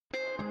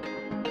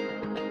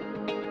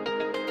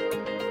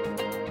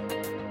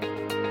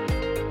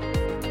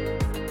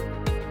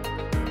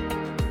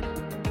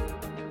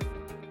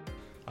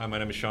Hi, my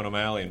name is Sean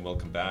O'Malley, and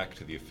welcome back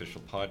to the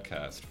official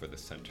podcast for the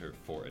Center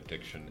for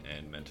Addiction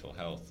and Mental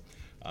Health.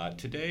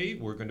 Today,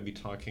 we're going to be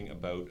talking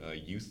about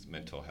youth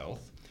mental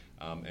health,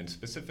 and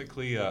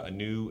specifically a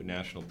new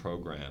national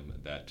program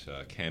that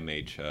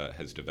CAMH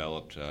has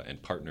developed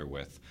and partnered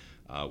with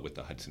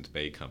the Hudson's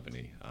Bay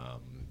Company.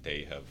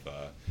 They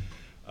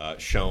have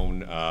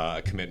shown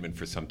a commitment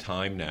for some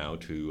time now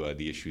to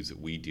the issues that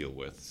we deal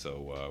with,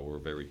 so we're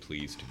very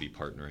pleased to be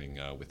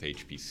partnering with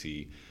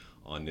HBC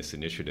on this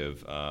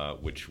initiative,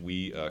 which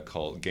we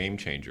call Game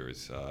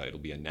Changers. It'll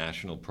be a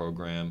national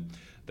program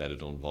that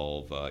it'll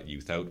involve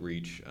youth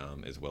outreach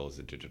as well as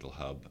a digital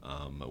hub.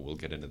 We'll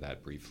get into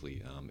that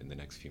briefly in the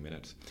next few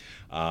minutes.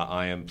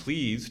 I am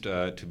pleased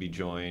to be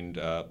joined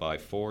by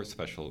four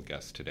special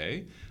guests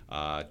today.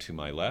 To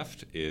my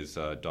left is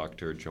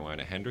Dr.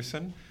 Joanna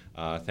Henderson.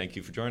 Thank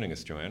you for joining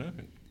us, Joanna.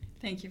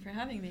 Thank you for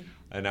having me.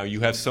 And now you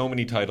have so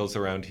many titles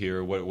around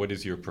here. What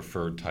is your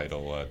preferred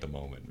title at the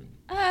moment?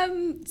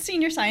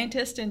 Senior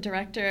Scientist and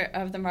Director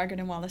of the Margaret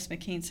and Wallace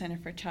McCain Center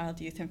for Child,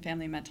 Youth, and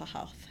Family Mental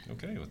Health.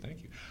 Okay, well,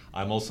 thank you.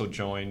 I'm also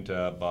joined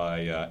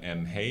by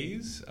M.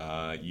 Hayes.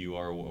 You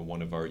are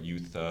one of our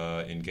youth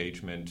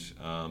engagement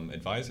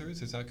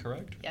advisors, is that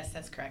correct? Yes,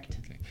 that's correct.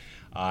 Okay.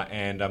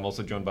 And I'm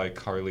also joined by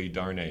Carly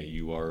Darnay.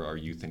 You are our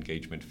youth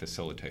engagement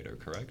facilitator,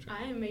 correct?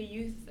 I am a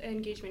youth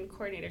engagement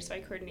coordinator, so I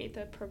coordinate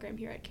the program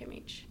here at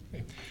CAMH.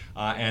 Okay.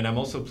 And I'm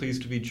also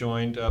pleased to be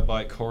joined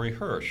by Corey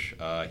Hirsch.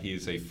 He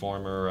is a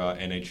former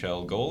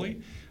NHL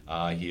goalie.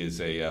 He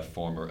is a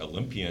former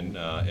Olympian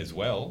as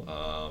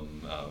well.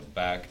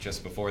 Back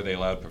just before they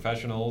allowed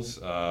professionals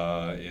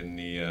in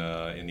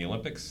the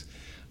Olympics,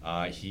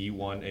 he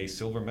won a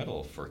silver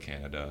medal for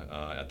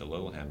Canada at the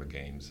Lillehammer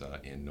Games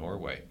in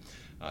Norway.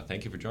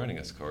 Thank you for joining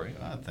us, Corey.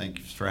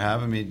 Thanks for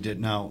having me.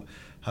 Now,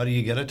 how do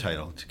you get a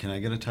title? Can I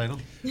get a title?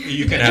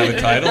 You can have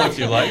a title if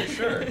you like.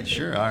 Sure.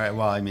 Sure. All right.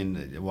 Well, I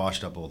mean, a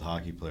washed-up old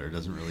hockey player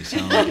doesn't really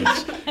sound like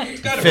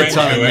it's got it fits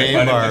on a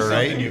name bar,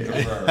 right? You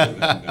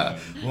prefer,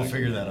 we'll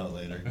figure that out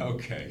later.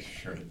 Okay,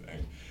 sure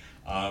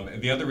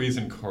thing. The other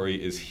reason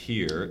Corey is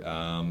here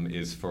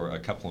is for a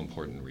couple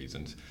important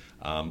reasons.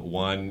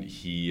 One,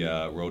 he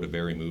wrote a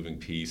very moving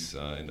piece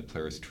in the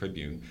Polaris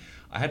Tribune.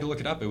 I had to look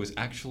it up. It was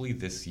actually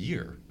this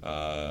year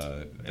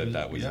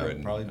that was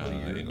written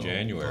in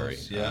January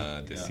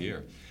this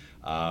year,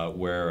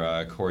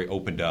 where Corey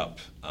opened up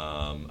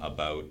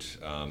about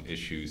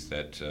issues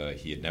that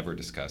he had never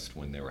discussed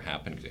when they were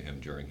happening to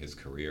him during his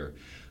career,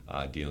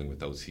 dealing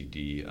with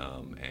OCD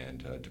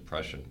and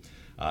depression.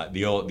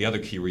 The other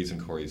key reason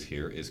Corey is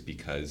here is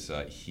because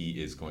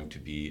he is going to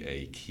be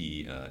a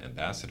key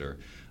ambassador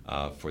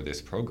for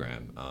this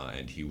program,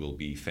 and he will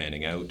be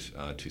fanning out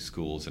to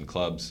schools and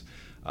clubs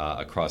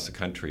across the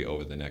country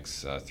over the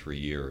next 3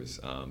 years,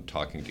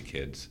 talking to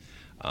kids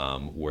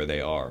where they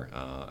are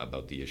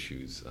about the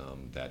issues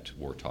that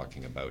we're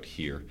talking about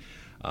here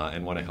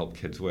and want to help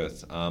kids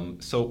with.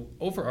 So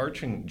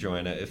overarching,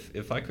 Joanna,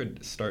 if I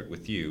could start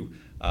with you.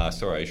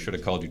 Sorry, I should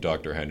have called you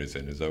Dr.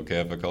 Henderson. Is it okay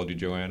if I called you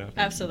Joanna?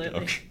 Absolutely.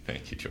 Okay,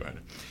 thank you,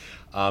 Joanna.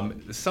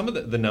 Some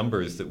of the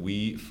numbers that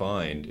we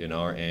find in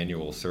our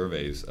annual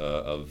surveys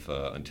of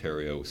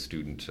Ontario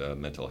student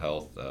mental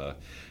health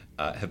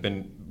have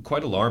been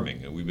quite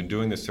alarming. We've been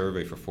doing this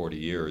survey for 40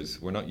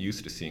 years. We're not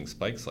used to seeing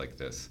spikes like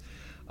this.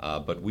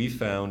 But we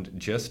found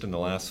just in the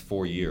last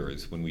 4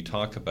 years, when we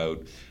talk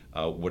about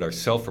what are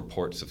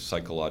self-reports of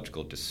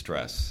psychological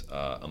distress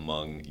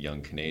among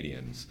young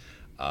Canadians,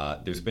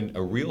 there's been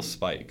a real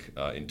spike.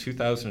 In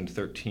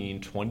 2013,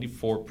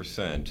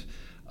 24%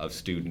 of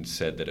students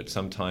said that at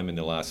some time in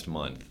the last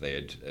month they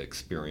had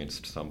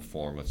experienced some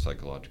form of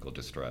psychological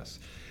distress.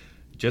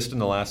 Just in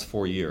the last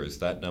 4 years,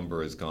 that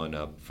number has gone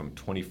up from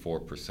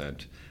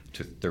 24%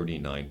 to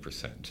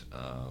 39%,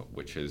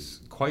 which is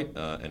quite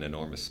an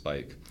enormous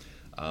spike.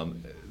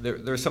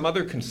 There are some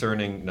other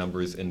concerning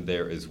numbers in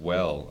there as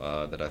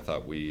well that I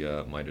thought we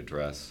might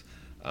address.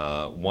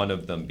 One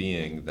of them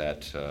being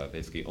that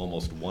basically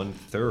almost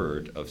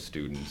 1/3 of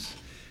students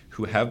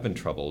who have been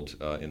troubled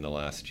in the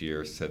last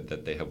year said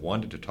that they have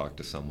wanted to talk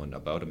to someone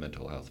about a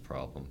mental health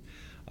problem,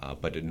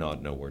 but did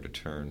not know where to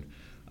turn.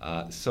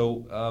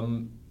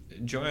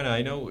 Joanna,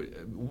 I know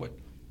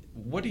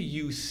what do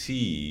you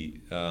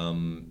see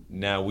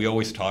now? We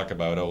always talk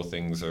about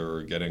things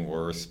are getting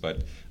worse,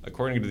 but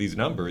according to these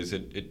numbers,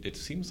 it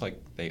seems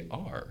like they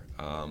are.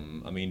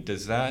 I mean,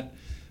 does that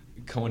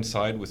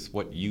coincide with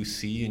what you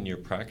see in your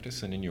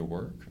practice and in your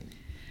work?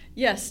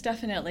 Yes,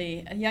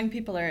 definitely. Young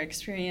people are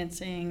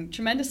experiencing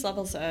tremendous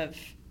levels of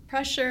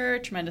pressure,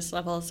 tremendous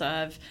levels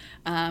of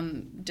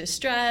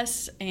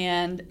distress,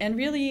 and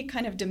really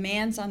kind of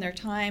demands on their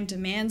time,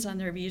 demands on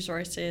their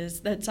resources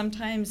that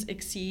sometimes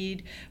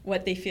exceed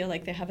what they feel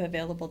like they have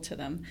available to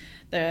them.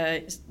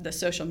 The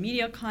social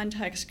media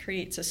context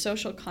creates a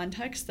social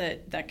context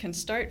that can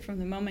start from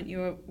the moment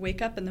you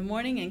wake up in the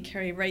morning and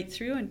carry right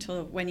through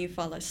until when you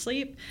fall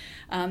asleep.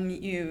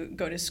 You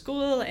go to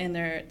school and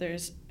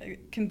there's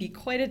can be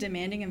quite a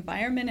demanding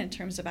environment in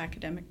terms of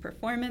academic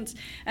performance.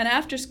 And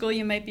after school,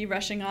 you might be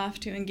rushing off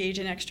to engage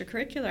in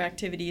extracurricular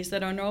activities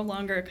that are no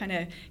longer kind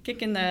of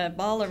kicking the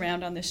ball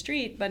around on the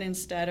street, but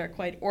instead are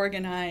quite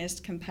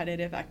organized,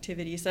 competitive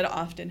activities that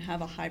often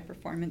have a high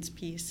performance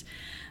piece.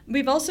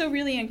 We've also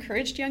really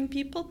encouraged young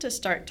people to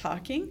start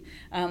talking.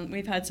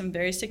 We've had some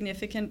very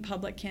significant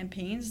public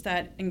campaigns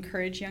that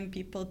encourage young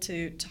people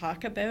to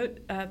talk about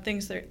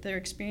things that they're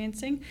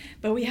experiencing,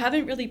 but we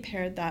haven't really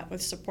paired that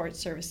with support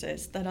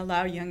services that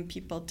allow young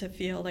people to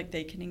feel like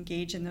they can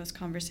engage in those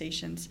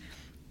conversations.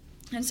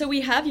 And so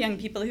we have young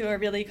people who are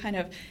really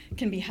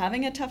can be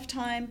having a tough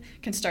time,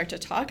 can start to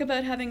talk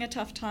about having a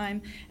tough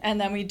time,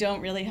 and then we don't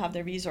really have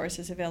the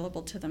resources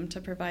available to them to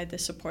provide the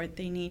support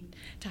they need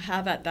to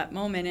have at that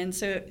moment. And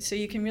so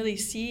you can really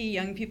see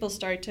young people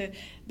start to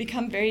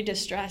become very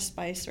distressed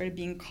by sort of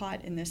being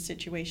caught in this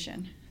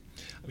situation.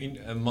 I mean,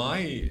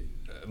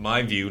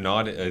 my view,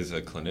 not as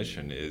a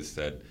clinician, is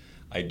that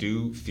I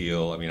do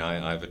feel,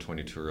 I have a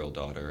 22-year-old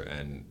daughter,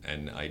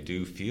 and I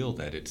do feel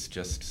that it's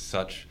just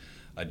such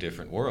a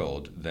different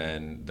world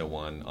than the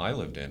one I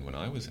lived in when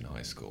I was in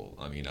high school.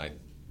 I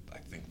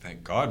think,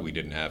 thank God we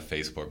didn't have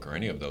Facebook or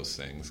any of those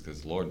things,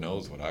 because Lord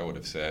knows what I would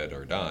have said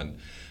or done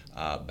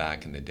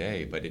back in the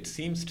day. But it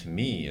seems to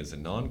me, as a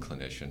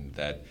non-clinician,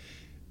 that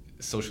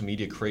social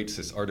media creates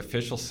this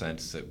artificial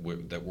sense that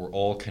we're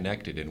all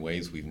connected in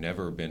ways we've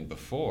never been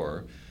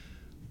before.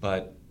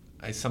 But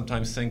I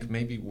sometimes think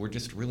maybe we're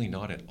just really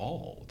not at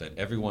all, that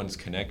everyone's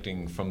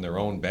connecting from their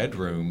own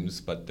bedrooms,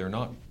 but they're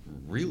not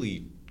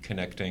really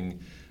connecting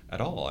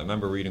at all. I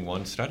remember reading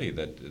one study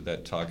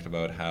that talked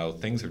about how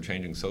things are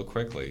changing so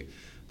quickly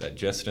that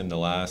just in the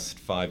last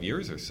 5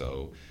 years or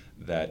so,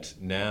 that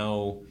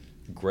now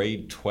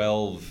grade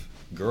 12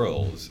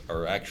 girls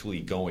are actually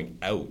going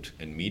out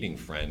and meeting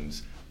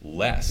friends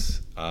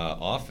less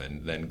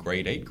often than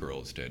grade 8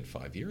 girls did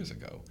 5 years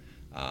ago.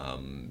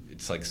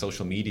 It's like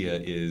social media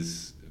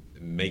is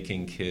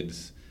making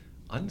kids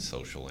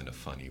unsocial in a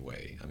funny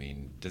way. I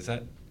mean, does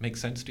that make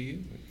sense to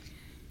you?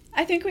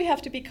 I think we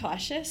have to be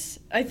cautious.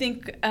 I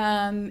think,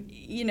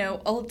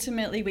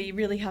 ultimately we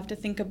really have to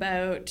think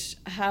about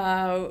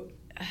how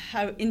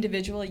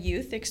individual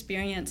youth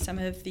experience some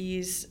of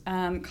these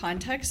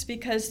contexts,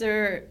 because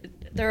there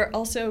are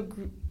also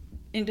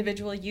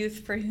individual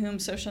youth for whom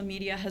social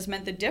media has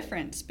meant the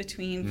difference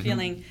between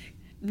feeling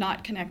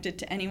not connected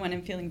to anyone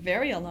and feeling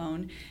very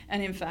alone,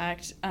 and in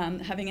fact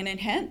having an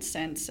enhanced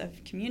sense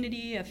of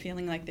community, of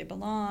feeling like they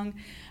belong.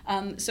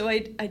 So I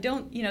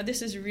don't,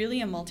 this is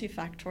really a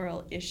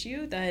multifactorial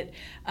issue that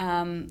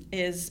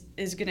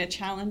is going to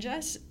challenge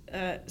us.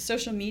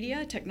 Social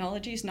media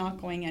technology is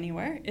not going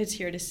anywhere. It's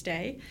here to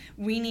stay.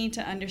 We need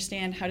to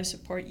understand how to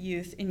support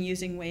youth in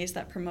using ways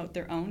that promote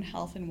their own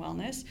health and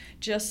wellness,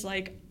 just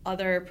like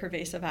other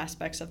pervasive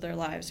aspects of their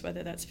lives,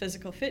 whether that's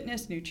physical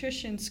fitness,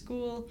 nutrition,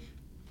 school,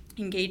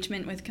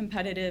 engagement with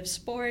competitive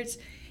sports.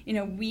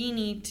 We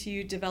need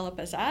to develop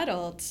as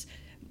adults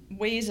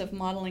ways of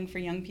modeling for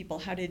young people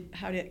how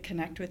to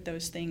connect with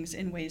those things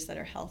in ways that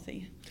are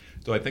healthy.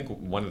 So I think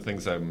one of the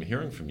things I'm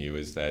hearing from you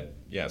is that,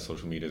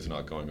 social media is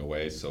not going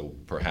away, so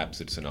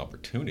perhaps it's an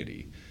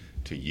opportunity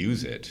to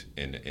use it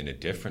in a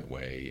different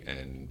way,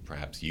 and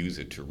perhaps use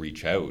it to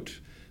reach out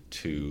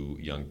to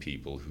young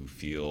people who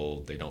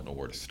feel they don't know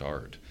where to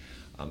start.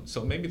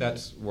 So maybe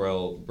that's where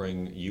I'll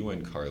bring you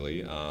in,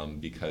 Carly,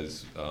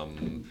 because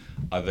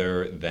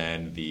other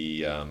than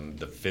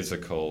the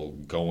physical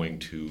going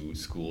to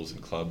schools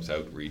and clubs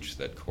outreach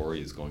that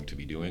Corey is going to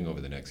be doing over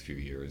the next few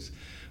years,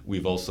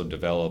 we've also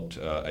developed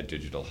a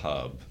digital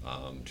hub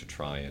to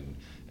try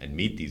and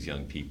meet these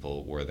young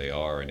people where they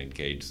are and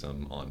engage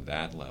them on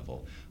that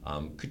level.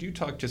 Could you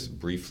talk just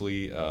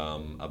briefly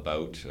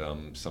about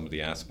some of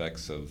the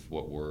aspects of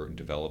what we're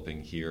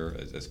developing here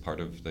as part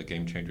of the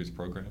Game Changers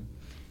program?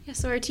 Yeah,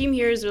 so our team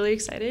here is really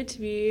excited to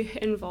be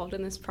involved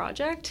in this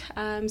project.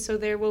 So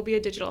there will be a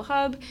digital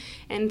hub,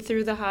 and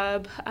through the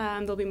hub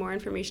there'll be more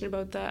information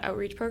about the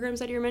outreach programs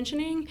that you're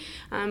mentioning,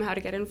 how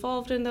to get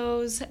involved in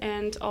those,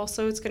 and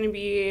also it's going to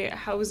be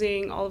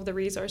housing all of the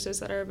resources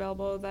that are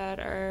available that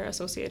are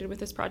associated with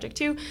this project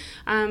too.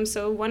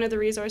 So one of the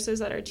resources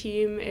that our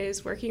team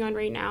is working on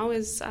right now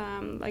is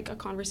like a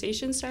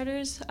Conversation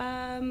Starters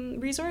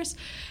resource.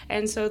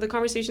 And so the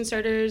Conversation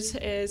Starters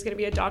is going to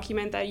be a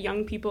document that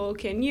young people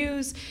can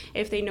use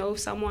if they know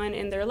someone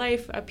in their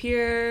life, a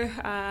peer,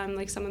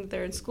 like someone that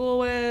they're in school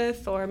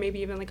with, or maybe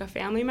even like a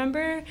family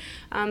member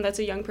that's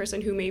a young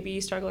person who may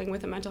be struggling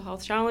with a mental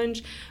health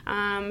challenge,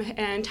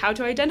 and how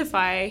to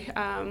identify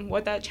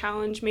what that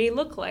challenge may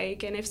look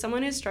like, and if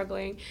someone is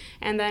struggling,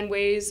 and then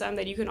ways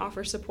that you can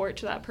offer support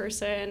to that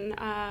person,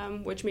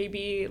 which may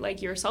be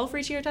like yourself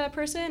reaching out to that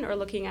person, or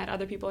looking at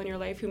other people in your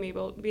life who may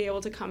be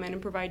able to come in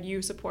and provide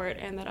you support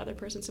and that other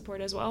person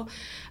support as well.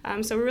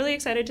 So we're really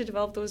excited to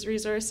develop those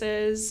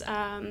resources.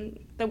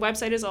 The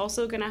website is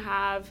also going to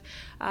have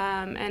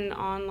an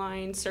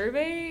online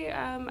survey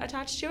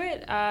attached to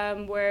it,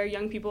 where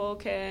young people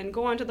can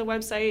go onto the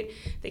website,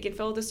 they can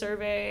fill out the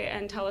survey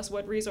and tell us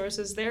what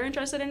resources they're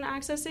interested in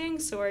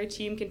accessing, so our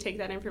team can take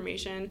that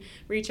information,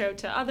 reach out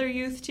to other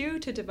youth too,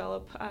 to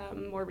develop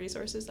more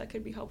resources that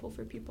could be helpful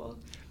for people.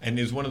 And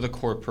is one of the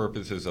core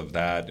purposes of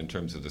that, in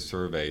terms of the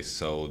survey,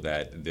 so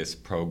that this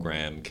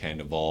program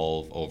can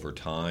evolve over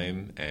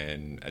time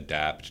and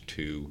adapt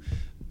to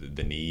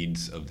the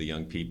needs of the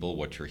young people,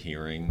 what you're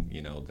hearing,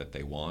 that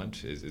they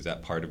want? Is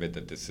that part of it,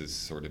 that this is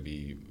sort of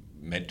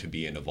meant to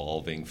be an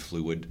evolving,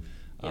 fluid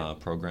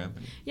program?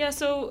 Yeah,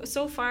 so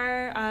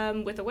far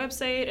with the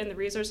website and the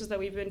resources that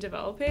we've been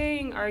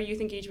developing, our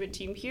youth engagement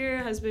team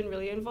here has been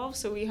really involved.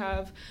 So we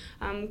have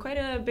quite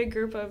a big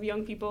group of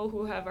young people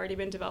who have already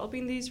been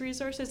developing these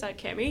resources at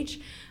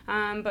CAMH.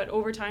 But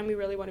over time, we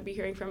really want to be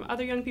hearing from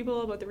other young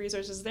people about the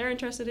resources they're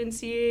interested in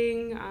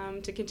seeing,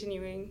 to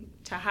continuing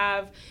to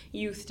have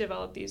youth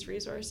develop these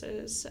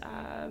resources,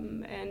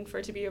 and for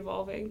it to be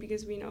evolving,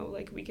 because we know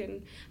we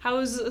can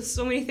house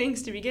so many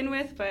things to begin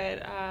with,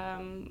 but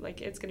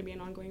it's going to be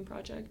an ongoing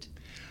project.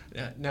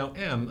 Now,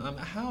 Em,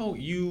 how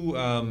you,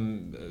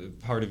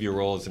 part of your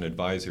role as an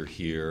advisor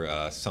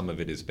here, some of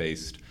it is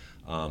based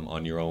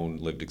on your own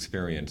lived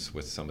experience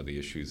with some of the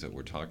issues that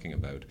we're talking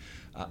about.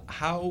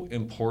 How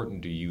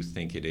important do you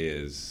think it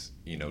is,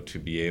 to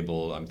be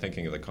able, I'm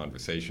thinking of the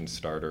conversation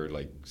starter,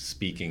 like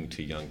speaking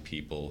to young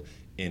people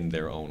in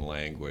their own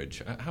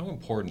language. How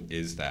important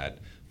is that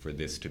for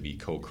this to be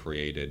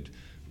co-created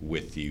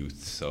with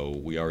youth, so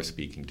we are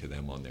speaking to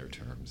them on their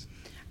terms?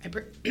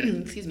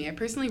 Excuse me. I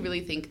personally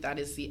really think that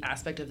is the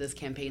aspect of this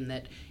campaign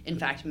that, in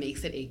fact,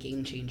 makes it a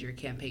game changer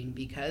campaign,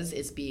 because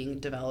it's being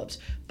developed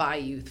by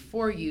youth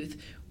for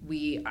youth.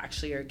 We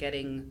actually are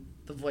getting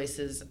the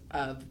voices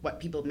of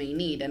what people may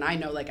need. And I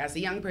know, as a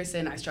young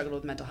person, I struggled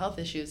with mental health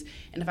issues.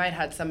 And if I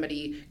had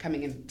somebody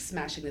coming and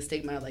smashing the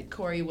stigma like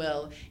Corey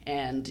will,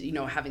 and,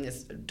 having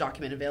this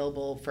document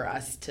available for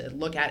us to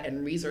look at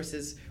and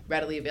resources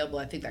readily available,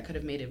 I think that could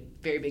have made a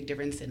very big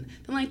difference in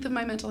the length of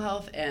my mental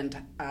health and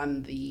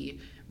the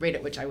rate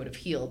at which I would have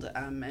healed.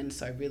 And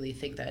so I really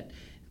think that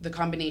the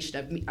combination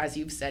of, as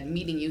you've said,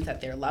 meeting youth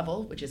at their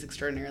level, which is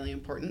extraordinarily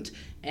important,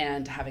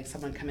 and having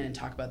someone come in and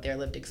talk about their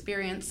lived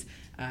experience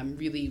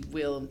really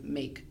will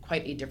make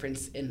quite a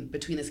difference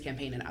between this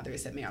campaign and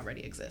others that may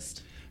already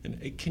exist.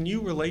 And can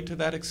you relate to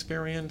that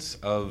experience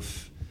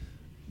of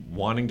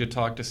wanting to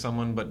talk to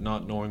someone but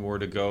not knowing where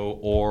to go,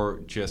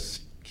 or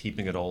just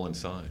keeping it all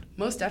inside?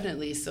 Most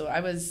definitely. So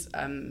I was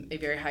a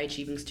very high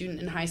achieving student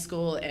in high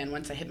school, and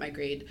once I hit my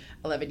grade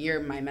 11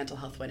 year, my mental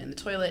health went in the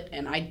toilet,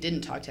 and I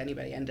didn't talk to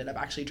anybody. I ended up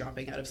actually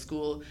dropping out of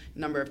school a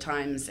number of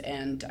times,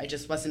 and I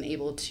just wasn't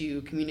able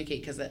to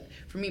communicate, because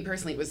for me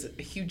personally, it was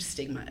a huge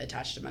stigma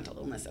attached to mental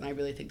illness, and I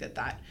really think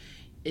that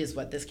is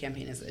what this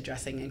campaign is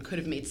addressing, and could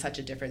have made such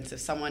a difference if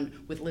someone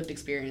with lived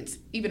experience,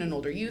 even an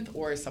older youth,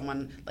 or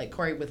someone like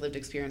Corey with lived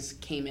experience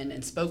came in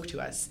and spoke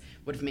to us,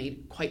 would have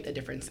made quite a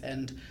difference.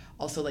 And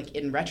also,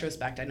 in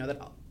retrospect, I know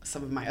that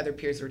some of my other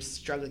peers were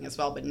struggling as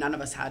well, but none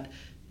of us had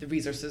the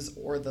resources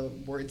or the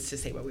words to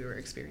say what we were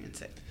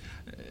experiencing.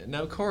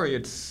 Now, Corey,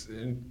 it's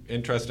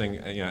interesting,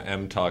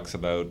 Em talks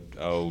about,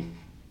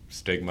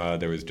 stigma,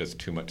 there was just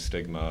too much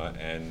stigma,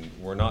 and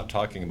we're not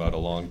talking about a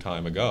long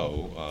time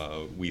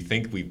ago. We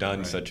think we've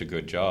done such a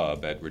good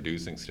job at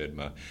reducing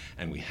stigma,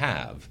 and we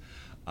have,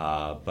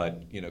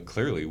 but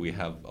clearly we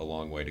have a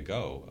long way to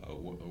go.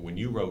 When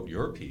you wrote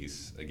your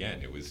piece,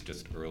 again, it was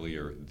just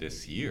earlier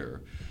this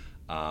year,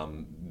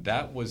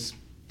 that was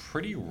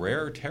pretty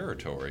rare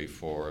territory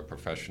for a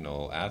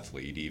professional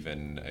athlete,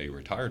 even a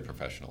retired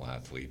professional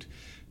athlete,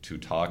 to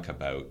talk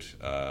about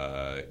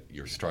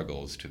your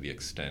struggles to the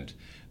extent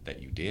that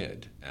you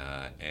did.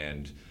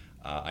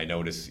 I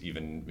noticed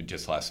even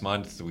just last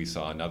month we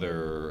saw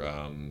another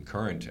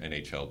current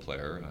NHL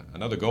player,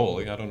 another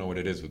goalie, I don't know what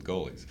it is with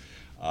goalies,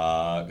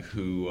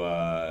 who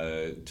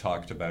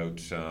talked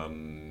about,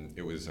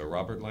 it was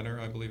Robert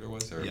Lehner, I believe it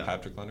was, or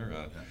Patrick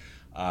Lehner,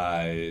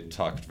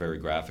 talked very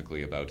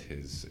graphically about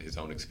his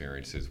own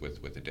experiences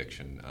with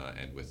addiction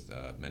and with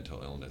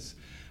mental illness.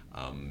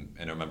 And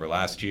I remember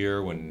last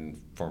year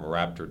when former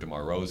Raptor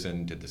DeMar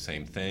Rosen did the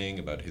same thing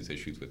about his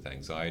issues with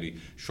anxiety.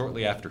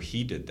 Shortly after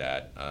he did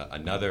that,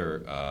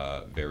 another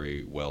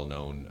very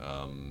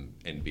well-known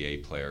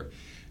NBA player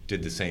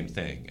did the same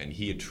thing, and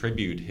he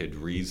attributed his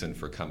reason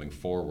for coming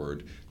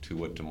forward to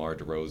what DeMar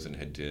DeRozan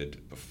had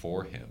did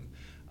before him.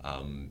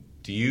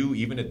 Do you,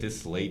 even at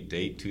this late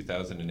date,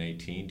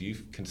 2018, do you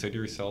consider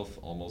yourself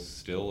almost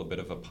still a bit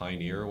of a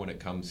pioneer when it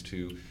comes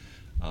to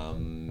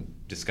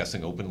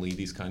discussing openly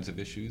these kinds of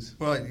issues?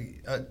 Well,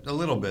 a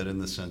little bit, in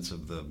the sense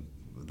of the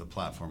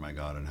platform I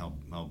got and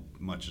how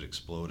much it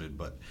exploded.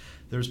 But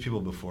there's people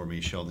before me: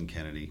 Sheldon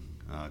Kennedy,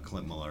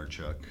 Clint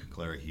Malarchuk,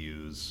 Clara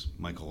Hughes,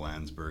 Michael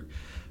Landsberg.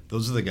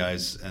 Those are the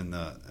guys, and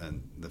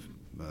the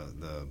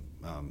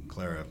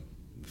Clara,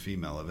 the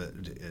female of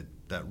it,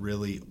 that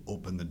really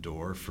opened the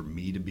door for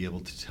me to be able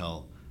to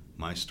tell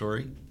my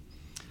story.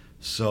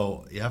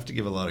 So you have to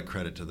give a lot of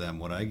credit to them.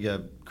 What I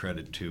give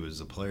credit to is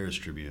the Players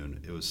Tribune.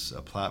 It was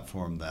a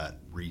platform that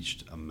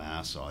reached a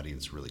mass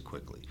audience really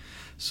quickly.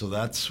 So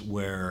that's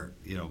where,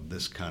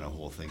 this kind of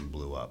whole thing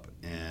blew up.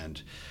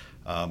 And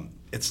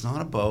it's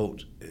not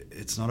about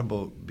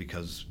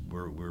because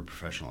we're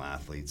professional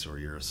athletes or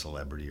you're a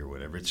celebrity or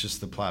whatever. It's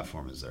just the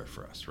platform is there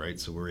for us, right?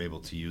 So we're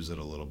able to use it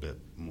a little bit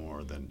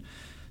more than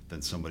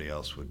somebody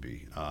else would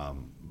be.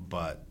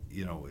 But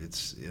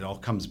it all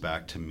comes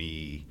back to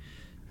me.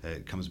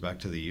 It comes back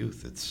to the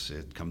youth.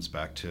 It comes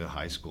back to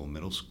high school,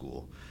 middle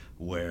school,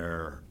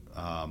 where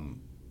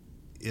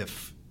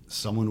if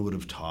someone would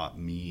have taught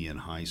me in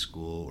high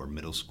school or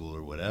middle school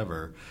or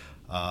whatever,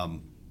 I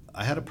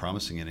had a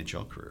promising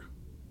NHL career,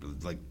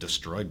 like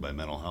destroyed by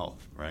mental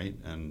health, right?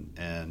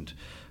 And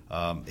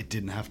it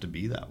didn't have to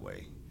be that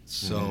way.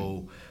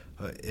 So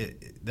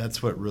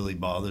that's what really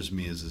bothers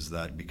me is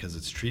that because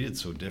it's treated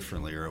so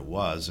differently, or it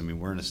was. I mean,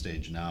 we're in a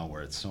stage now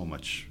where it's so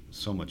much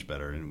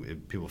better,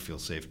 and people feel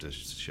safe to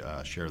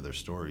share their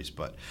stories.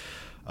 But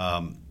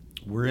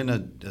we're in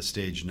a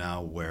stage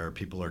now where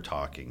people are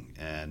talking,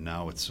 and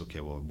now it's okay.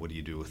 Well, what do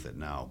you do with it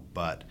now?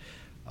 But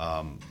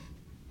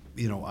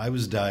I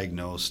was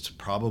diagnosed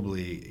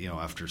probably,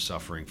 after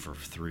suffering for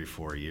 3 or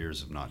 4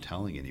 years of not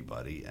telling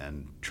anybody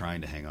and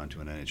trying to hang on to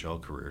an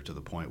NHL career to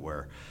the point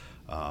where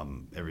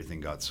everything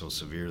got so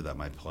severe that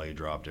my play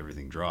dropped,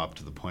 everything dropped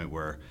to the point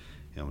where,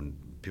 when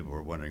people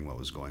were wondering what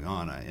was going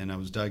on, and I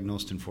was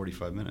diagnosed in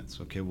 45 minutes.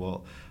 Okay,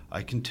 well,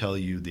 I can tell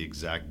you the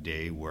exact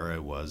day, where I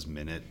was,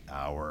 minute,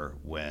 hour,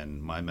 when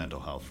my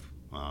mental health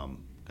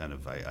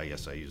I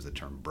guess I use the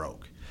term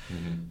broke.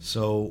 Mm-hmm.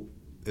 So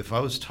if I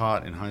was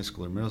taught in high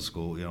school or middle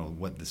school,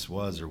 what this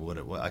was or what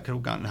it was, I could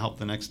have gotten help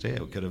the next day.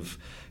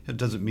 It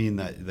doesn't mean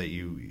that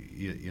you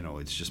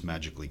it's just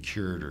magically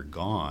cured or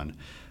gone,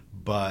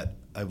 but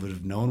I would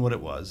have known what it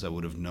was. I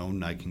would have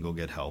known I can go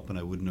get help, and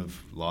I wouldn't have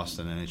lost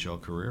an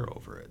NHL career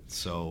over it.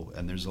 So,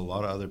 and there's a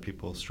lot of other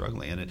people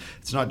struggling, and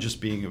it's not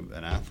just being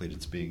an athlete.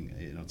 It's being,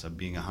 it's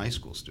being a high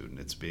school student.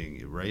 It's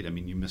being, right. I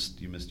mean, you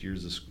missed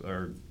years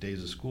or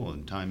days of school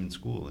and time in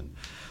school,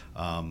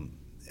 and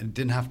it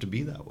didn't have to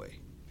be that way.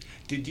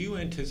 Did you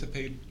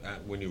anticipate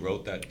when you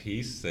wrote that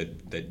piece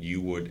that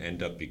you would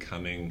end up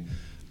becoming?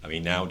 I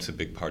mean, now it's a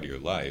big part of your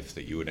life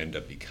that you would end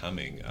up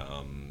becoming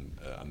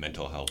a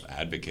mental health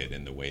advocate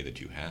in the way that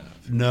you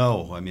have.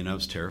 No, I mean, I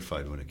was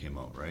terrified when it came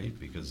out, right?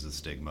 Because of the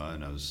stigma,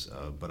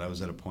 and but I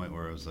was at a point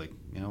where I was like,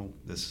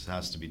 this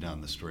has to be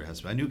done. The story has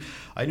to be.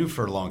 I knew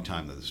for a long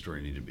time that the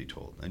story needed to be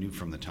told. I knew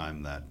from the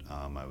time that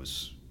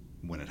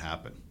when it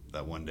happened,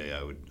 that one day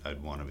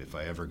I'd want to, if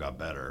I ever got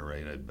better,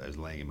 right? I was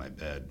laying in my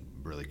bed,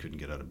 really couldn't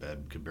get out of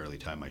bed, could barely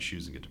tie my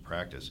shoes and get to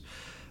practice.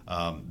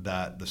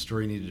 That the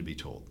story needed to be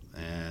told,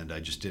 and I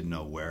just didn't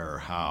know where or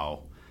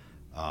how.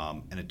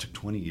 And it took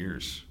 20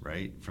 years,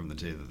 right, from the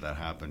day that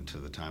happened to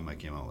the time I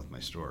came out with my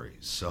story.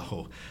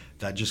 So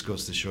that just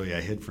goes to show you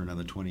I hid for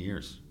another 20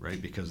 years,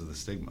 right, because of the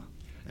stigma.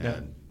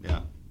 And,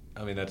 yeah.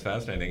 I mean, that's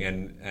fascinating.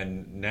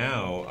 And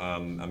now,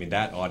 I mean,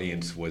 that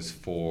audience was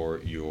for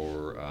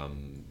your,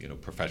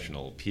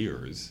 professional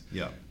peers,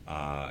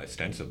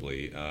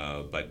 ostensibly.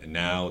 But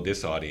now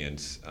this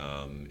audience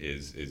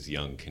is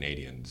young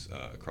Canadians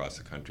across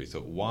the country.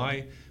 So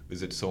why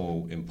was it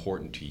so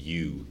important to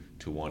you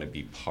to want to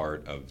be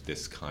part of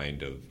this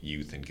kind of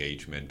youth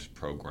engagement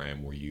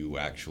program where you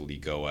actually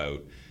go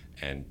out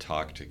and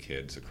talk to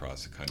kids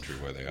across the country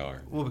where they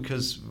are? Well,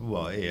 because,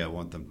 I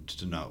want them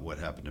to know what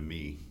happened to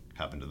me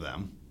happened to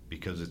them,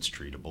 because it's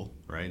treatable,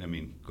 right? I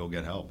mean, go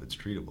get help. It's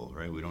treatable,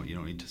 right? You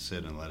don't need to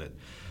sit and let it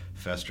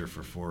fester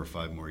for 4 or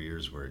 5 more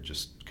years where it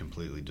just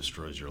completely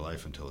destroys your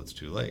life until it's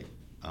too late.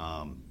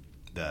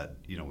 That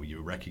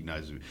you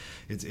recognize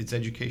it's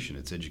education.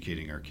 It's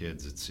educating our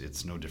kids.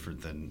 It's no different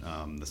than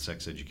the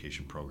sex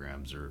education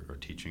programs or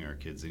teaching our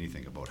kids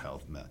anything about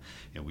health.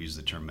 We use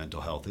the term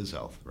mental health is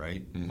health,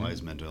 right? Mm-hmm. Why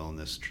is mental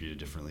illness treated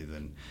differently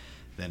than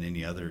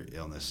any other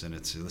illness? And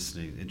it's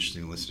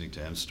interesting listening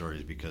to Em's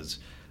stories, because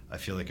I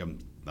feel like I'm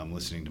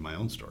listening to my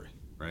own story,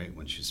 right?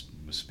 When she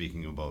was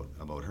speaking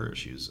about her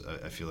issues,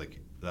 I feel like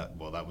that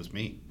was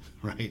me,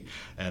 right?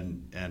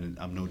 And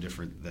I'm no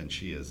different than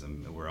she is,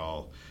 and we're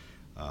all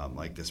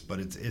like this, but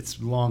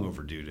it's long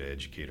overdue to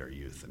educate our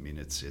youth. I mean,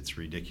 it's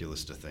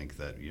ridiculous to think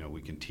that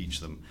we can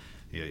teach them.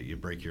 You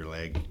break your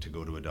leg to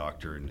go to a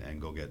doctor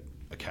and go get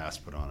a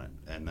cast put on it,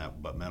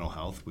 but mental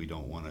health we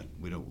want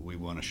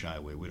to shy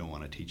away. We don't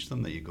want to teach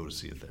them that you go to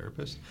see a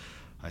therapist.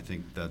 I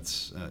think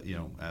that's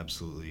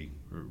absolutely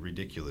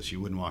ridiculous. You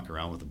wouldn't walk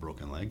around with a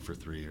broken leg for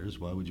 3 years.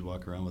 Why would you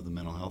walk around with a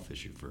mental health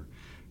issue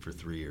for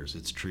 3 years?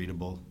 It's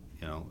treatable,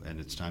 and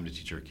it's time to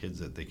teach our kids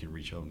that they can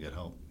reach out and get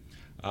help.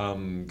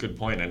 Good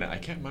point. And I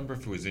can't remember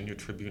if it was in your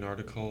Tribune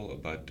article,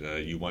 but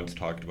you once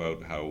talked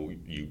about how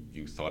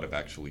you thought of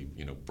actually,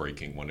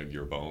 breaking one of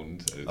your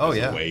bones as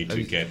a way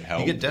to get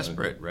help. You get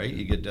desperate, right?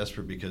 You get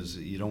desperate because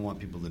you don't want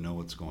people to know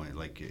what's going.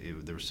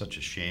 There was such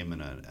a shame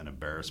and an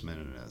embarrassment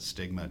and a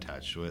stigma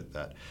attached to it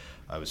that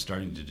I was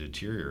starting to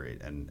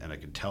deteriorate, and I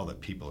could tell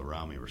that people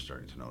around me were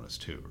starting to notice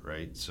too,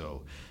 right?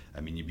 So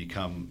I mean, you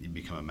become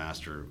a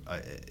master.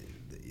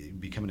 You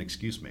become an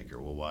excuse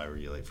maker. Well, why were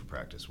you late for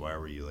practice? Why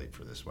were you late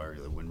for this? Why were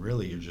you late? When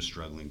really you're just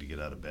struggling to get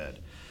out of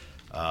bed.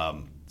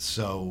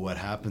 So what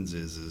happens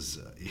is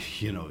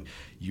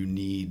you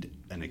need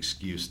an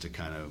excuse to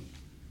kind of,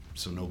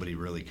 so nobody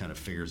really kind of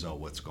figures out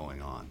what's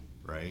going on,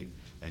 right?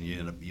 And you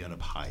end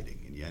up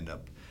hiding, and you end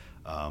up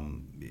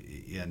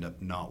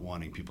not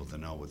wanting people to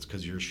know what's,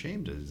 because you're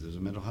ashamed. There's a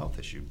mental health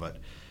issue, but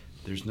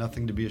there's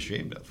nothing to be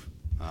ashamed of.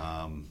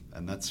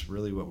 And that's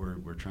really what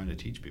we're trying to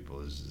teach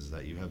people is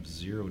that you have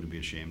zero to be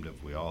ashamed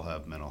of. We all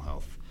have mental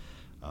health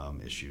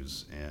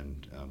issues,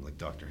 and like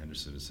Dr.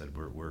 Henderson has said,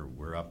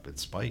 we're up.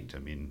 It's spiked. I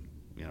mean,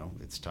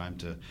 it's time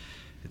to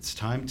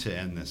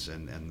end this.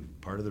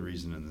 And part of the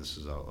reason, and this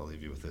is, I'll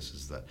leave you with this,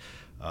 is that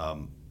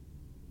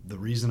the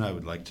reason I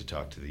would like to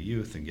talk to the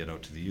youth and get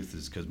out to the youth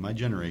is because my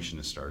generation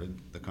has started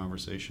the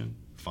conversation.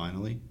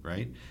 Finally,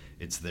 right?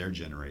 It's their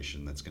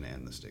generation that's going to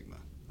end the stigma,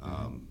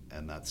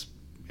 and that's,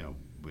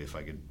 if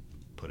I could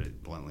put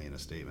it bluntly in a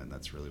statement,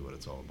 that's really what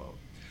it's all about.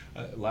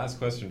 Last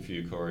question for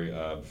you, Corey,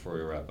 before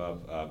we wrap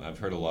up. I've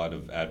heard a lot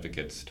of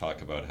advocates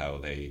talk about how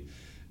they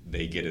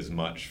get as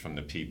much from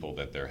the people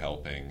that they're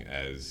helping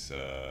as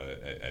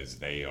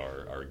they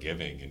are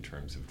giving in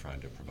terms of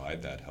trying to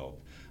provide that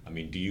help. I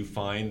mean, do you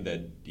find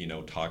that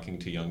talking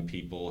to young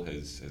people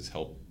has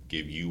helped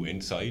give you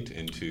insight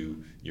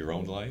into your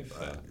own life?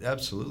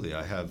 Absolutely.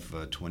 I have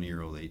a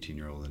 20-year-old,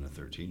 18-year-old, and a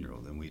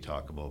 13-year-old, and we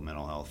talk about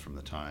mental health from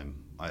the time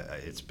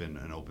it's been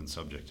an open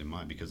subject in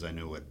mine because I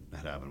knew what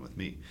had happened with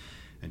me.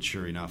 And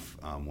sure enough,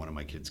 one of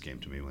my kids came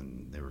to me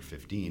when they were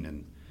 15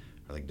 and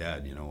were like,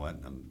 "Dad, you know what?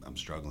 I'm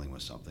struggling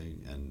with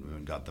something," and we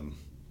got them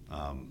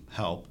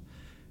help,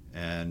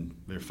 and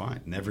they're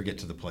fine. Never get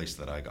to the place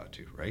that I got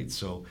to, right?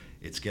 So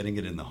it's getting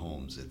it in the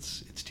homes.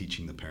 It's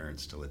teaching the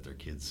parents to let their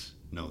kids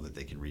know that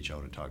they can reach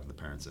out and talk to the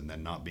parents, and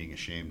then not being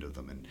ashamed of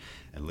them,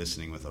 and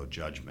listening without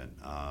judgment,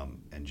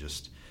 and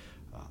just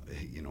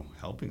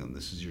helping them.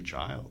 This is your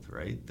child,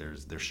 right?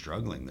 They're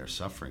struggling, they're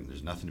suffering.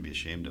 There's nothing to be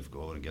ashamed of.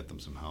 Go out and get them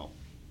some help.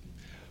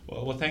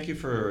 Well, thank you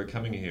for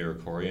coming here,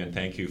 Corey, and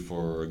thank you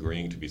for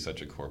agreeing to be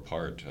such a core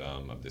part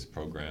of this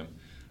program.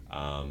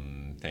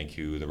 Thank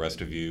you, the rest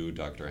of you,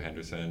 Dr.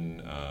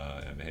 Henderson,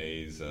 M.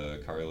 Hayes,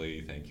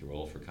 Carly, thank you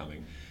all for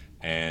coming.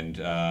 And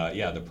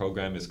the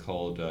program is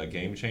called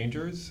Game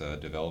Changers,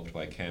 developed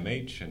by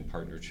CAMH in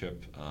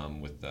partnership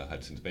with the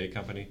Hudson's Bay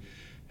Company.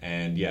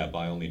 And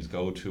by all means,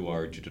 go to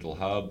our digital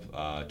hub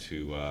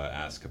to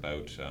ask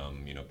about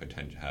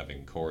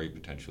having Corey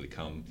potentially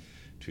come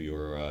to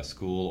your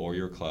school or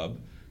your club,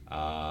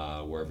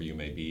 wherever you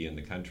may be in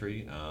the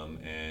country,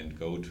 and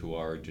go to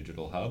our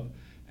digital hub.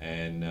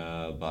 And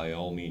by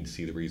all means,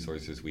 see the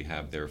resources we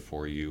have there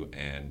for you,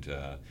 and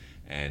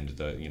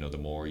the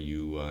more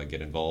you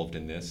get involved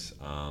in this,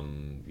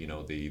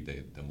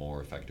 the more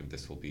effective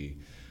this will be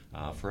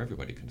for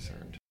everybody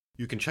concerned.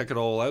 You can check it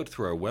all out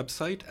through our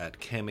website at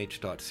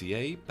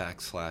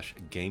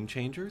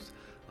camh.ca/gamechangers.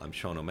 I'm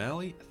Sean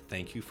O'Malley.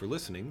 Thank you for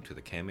listening to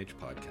the CAMH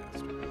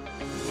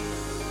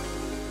podcast.